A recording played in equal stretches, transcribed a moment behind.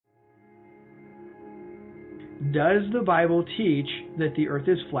Does the Bible teach that the earth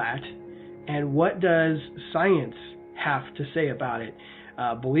is flat? And what does science have to say about it?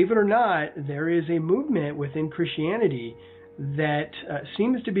 Believe it or not, there is a movement within Christianity that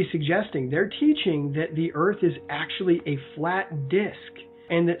seems to be suggesting, they're teaching that the earth is actually a flat disk,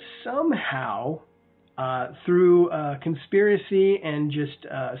 and that somehow through conspiracy and just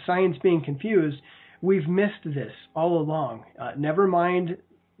science being confused, we've missed this all along. Never mind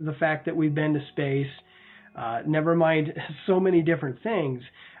the fact that we've been to space, never mind so many different things.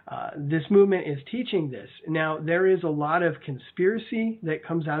 This movement is teaching this. Now, there is a lot of conspiracy that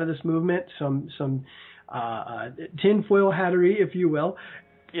comes out of this movement, some tinfoil hattery, if you will.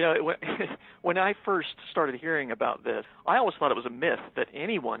 You know, when I first started hearing about this, I always thought it was a myth that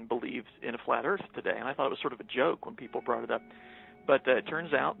anyone believed in a flat Earth today, and I thought it was sort of a joke when people brought it up. But it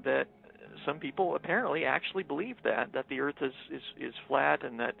turns out that some people apparently actually believe that the Earth is flat,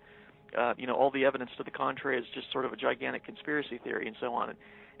 and that all the evidence to the contrary is just sort of a gigantic conspiracy theory and so on.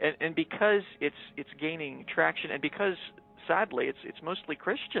 And because it's gaining traction, and because sadly it's mostly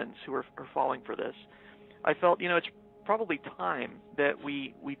Christians who are falling for this, I felt it's probably time that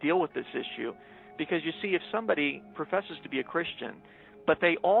we deal with this issue. Because you see, if somebody professes to be a Christian, but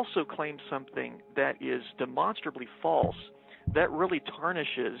they also claim something that is demonstrably false, that really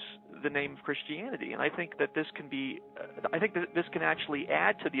tarnishes the name of Christianity. And I think that this can actually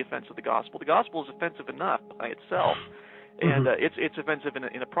add to the offense of the gospel. The gospel is offensive enough by itself, and it's offensive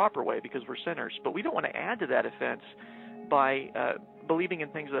in a proper way because we're sinners. But we don't want to add to that offense by believing in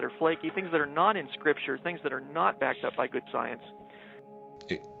things that are flaky, things that are not in Scripture, things that are not backed up by good science.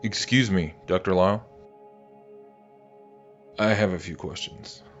 Excuse me, Dr. Lisle. I have a few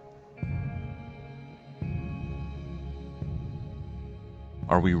questions.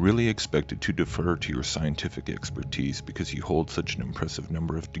 Are we really expected to defer to your scientific expertise because you hold such an impressive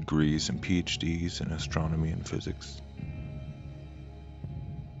number of degrees and PhDs in astronomy and physics?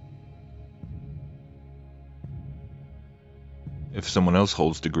 If someone else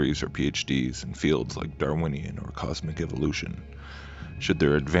holds degrees or PhDs in fields like Darwinian or cosmic evolution, should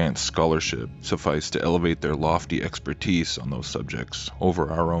their advanced scholarship suffice to elevate their lofty expertise on those subjects over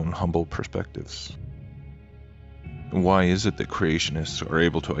our own humble perspectives? Why is it that creationists are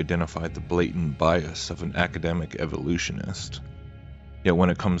able to identify the blatant bias of an academic evolutionist, yet when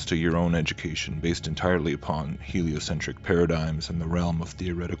it comes to your own education based entirely upon heliocentric paradigms in the realm of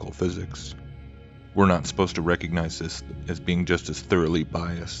theoretical physics, we're not supposed to recognize this as being just as thoroughly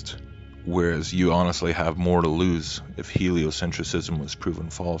biased, whereas you honestly have more to lose if heliocentrism was proven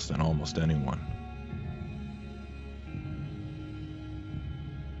false than almost anyone?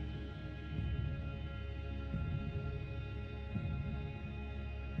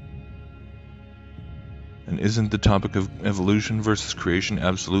 And isn't the topic of evolution versus creation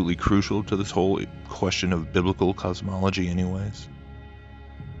absolutely crucial to this whole question of biblical cosmology anyways?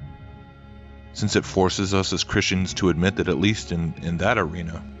 Since it forces us as Christians to admit that at least in that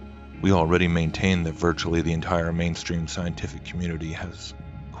arena, we already maintain that virtually the entire mainstream scientific community has,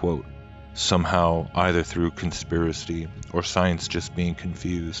 quote, somehow, either through conspiracy or science just being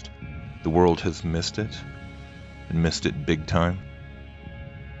confused, the world has missed it, and missed it big time.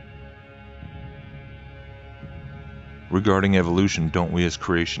 Regarding evolution, don't we as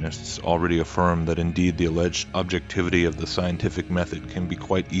creationists already affirm that indeed the alleged objectivity of the scientific method can be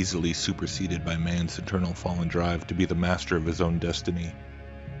quite easily superseded by man's eternal fallen drive to be the master of his own destiny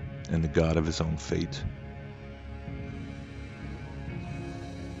and the god of his own fate?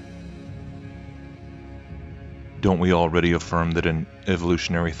 Don't we already affirm that in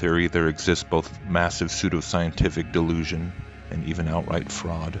evolutionary theory there exists both massive pseudoscientific delusion and even outright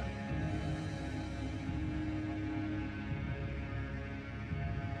fraud?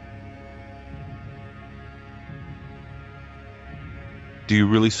 Do you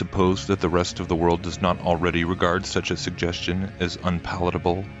really suppose that the rest of the world does not already regard such a suggestion as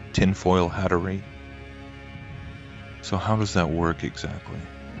unpalatable tinfoil hattery? So how does that work exactly?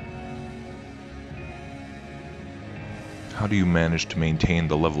 How do you manage to maintain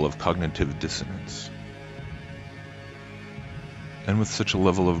the level of cognitive dissonance? And with such a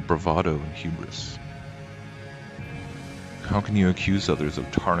level of bravado and hubris? How can you accuse others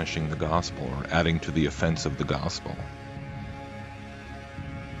of tarnishing the gospel or adding to the offense of the gospel?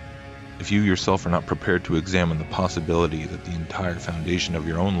 If you yourself are not prepared to examine the possibility that the entire foundation of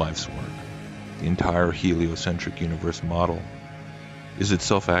your own life's work, the entire heliocentric universe model, is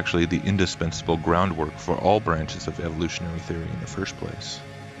itself actually the indispensable groundwork for all branches of evolutionary theory in the first place.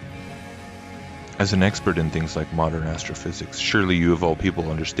 As an expert in things like modern astrophysics, surely you of all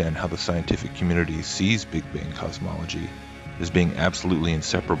people understand how the scientific community sees Big Bang cosmology as being absolutely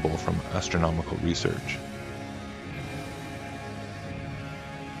inseparable from astronomical research.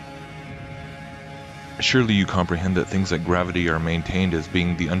 Surely you comprehend that things like gravity are maintained as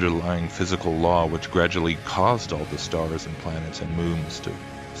being the underlying physical law which gradually caused all the stars and planets and moons to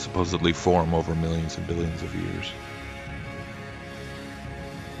supposedly form over millions and billions of years.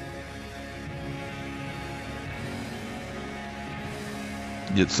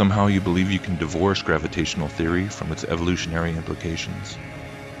 Yet somehow you believe you can divorce gravitational theory from its evolutionary implications.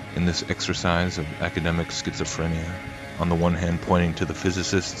 In this exercise of academic schizophrenia, on the one hand pointing to the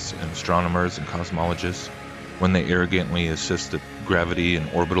physicists and astronomers and cosmologists, when they arrogantly insist that gravity and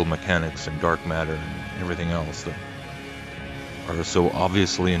orbital mechanics and dark matter and everything else that are so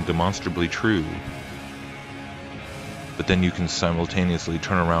obviously and demonstrably true, but then you can simultaneously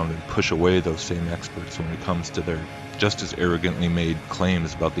turn around and push away those same experts when it comes to their just as arrogantly made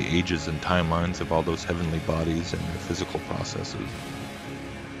claims about the ages and timelines of all those heavenly bodies and their physical processes.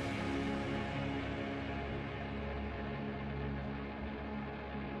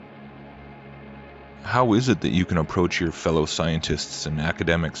 How is it that you can approach your fellow scientists and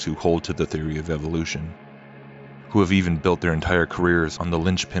academics who hold to the theory of evolution, who have even built their entire careers on the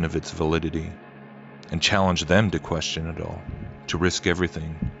linchpin of its validity, and challenge them to question it all, to risk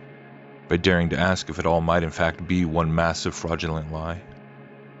everything, by daring to ask if it all might in fact be one massive fraudulent lie?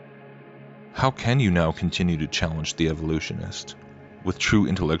 How can you now continue to challenge the evolutionist, with true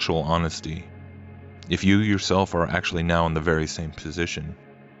intellectual honesty, if you yourself are actually now in the very same position,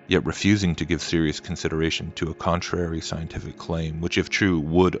 yet refusing to give serious consideration to a contrary scientific claim, which if true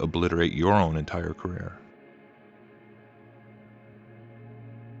would obliterate your own entire career?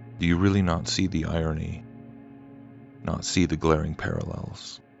 Do you really not see the irony, not see the glaring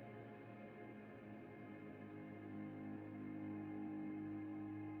parallels?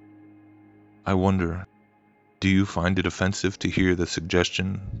 I wonder, do you find it offensive to hear the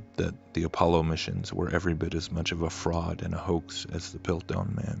suggestion that the Apollo missions were every bit as much of a fraud and a hoax as the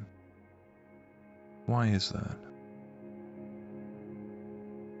Piltdown Man? Why is that?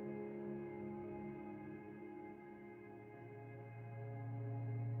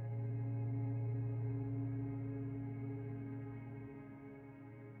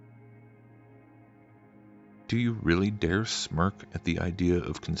 Do you really dare smirk at the idea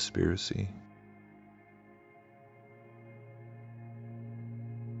of conspiracy?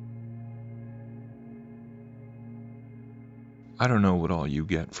 I don't know what all you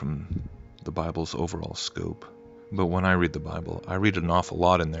get from the Bible's overall scope, but when I read the Bible, I read an awful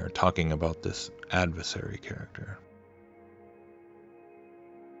lot in there talking about this adversary character.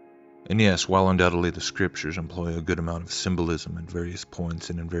 And yes, while undoubtedly the scriptures employ a good amount of symbolism at various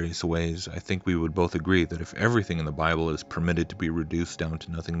points and in various ways, I think we would both agree that if everything in the Bible is permitted to be reduced down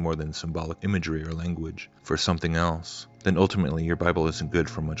to nothing more than symbolic imagery or language for something else, then ultimately your Bible isn't good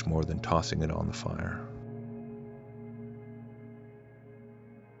for much more than tossing it on the fire.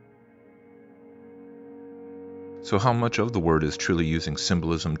 So how much of the word is truly using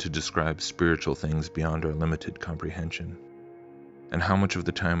symbolism to describe spiritual things beyond our limited comprehension? And how much of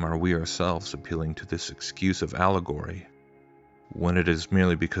the time are we ourselves appealing to this excuse of allegory, when it is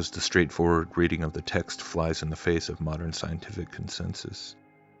merely because the straightforward reading of the text flies in the face of modern scientific consensus?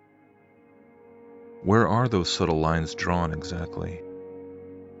 Where are those subtle lines drawn exactly,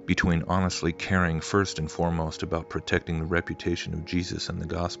 between honestly caring first and foremost about protecting the reputation of Jesus and the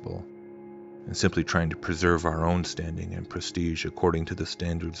gospel, and simply trying to preserve our own standing and prestige according to the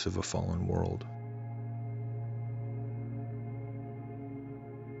standards of a fallen world?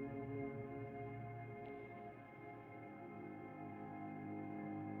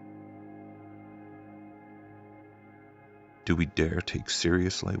 Do we dare take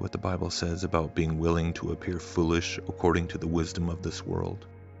seriously what the Bible says about being willing to appear foolish according to the wisdom of this world?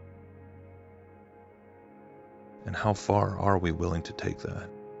 And how far are we willing to take that?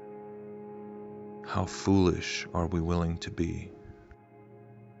 How foolish are we willing to be?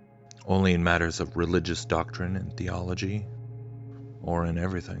 Only in matters of religious doctrine and theology, or in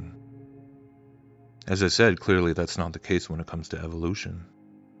everything? As I said, clearly that's not the case when it comes to evolution.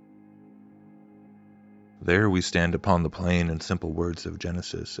 There we stand upon the plain and simple words of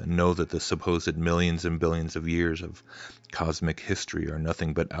Genesis and know that the supposed millions and billions of years of cosmic history are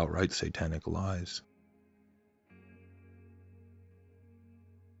nothing but outright satanic lies.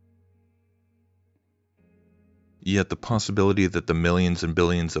 Yet the possibility that the millions and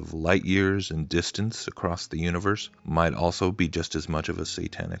billions of light years in distance across the universe might also be just as much of a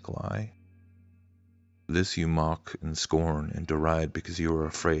satanic lie. This you mock and scorn and deride because you are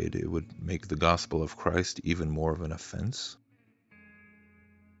afraid it would make the gospel of Christ even more of an offense.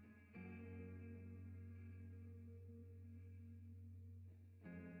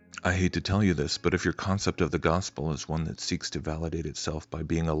 I hate to tell you this, but if your concept of the gospel is one that seeks to validate itself by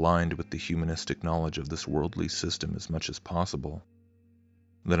being aligned with the humanistic knowledge of this worldly system as much as possible,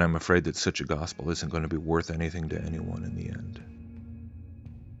 then I'm afraid that such a gospel isn't going to be worth anything to anyone in the end.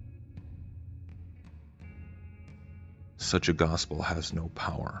 Such a gospel has no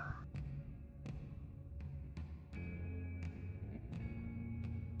power.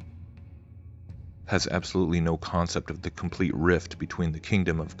 Has absolutely no concept of the complete rift between the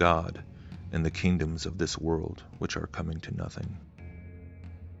kingdom of God and the kingdoms of this world, which are coming to nothing.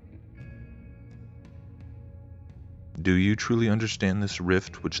 Do you truly understand this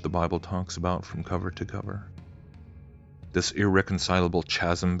rift which the Bible talks about from cover to cover? This irreconcilable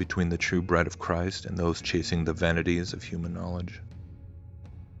chasm between the true bride of Christ and those chasing the vanities of human knowledge?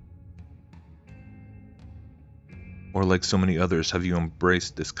 Or like so many others, have you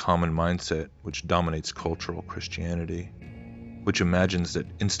embraced this common mindset which dominates cultural Christianity, which imagines that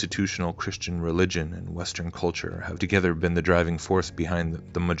institutional Christian religion and Western culture have together been the driving force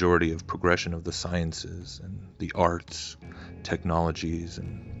behind the majority of progression of the sciences and the arts, technologies,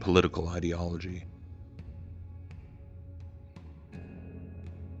 and political ideology?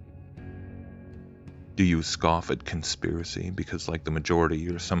 Do you scoff at conspiracy because, like the majority,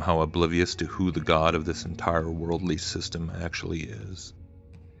 you're somehow oblivious to who the God of this entire worldly system actually is?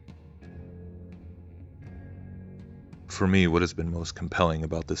 For me, what has been most compelling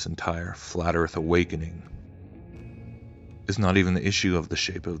about this entire flat Earth awakening is not even the issue of the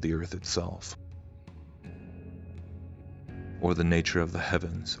shape of the Earth itself, or the nature of the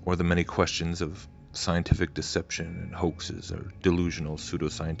heavens, or the many questions of scientific deception and hoaxes, or delusional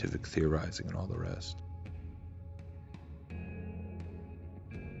pseudoscientific theorizing and all the rest.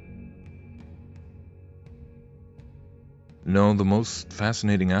 No, the most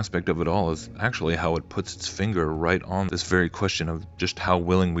fascinating aspect of it all is actually how it puts its finger right on this very question of just how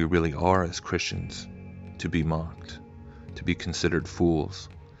willing we really are as Christians to be mocked, to be considered fools,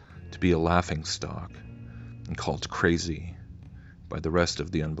 to be a laughingstock, and called crazy by the rest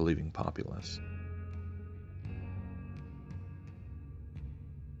of the unbelieving populace.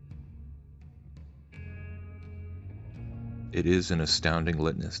 It is an astounding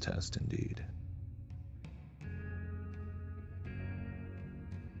litmus test indeed.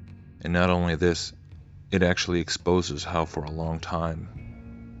 And not only this, it actually exposes how for a long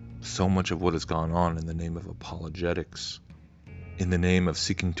time, so much of what has gone on in the name of apologetics, in the name of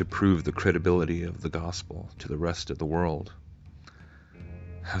seeking to prove the credibility of the gospel to the rest of the world,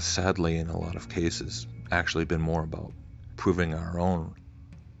 has sadly in a lot of cases actually been more about proving our own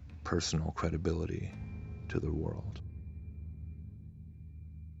personal credibility to the world.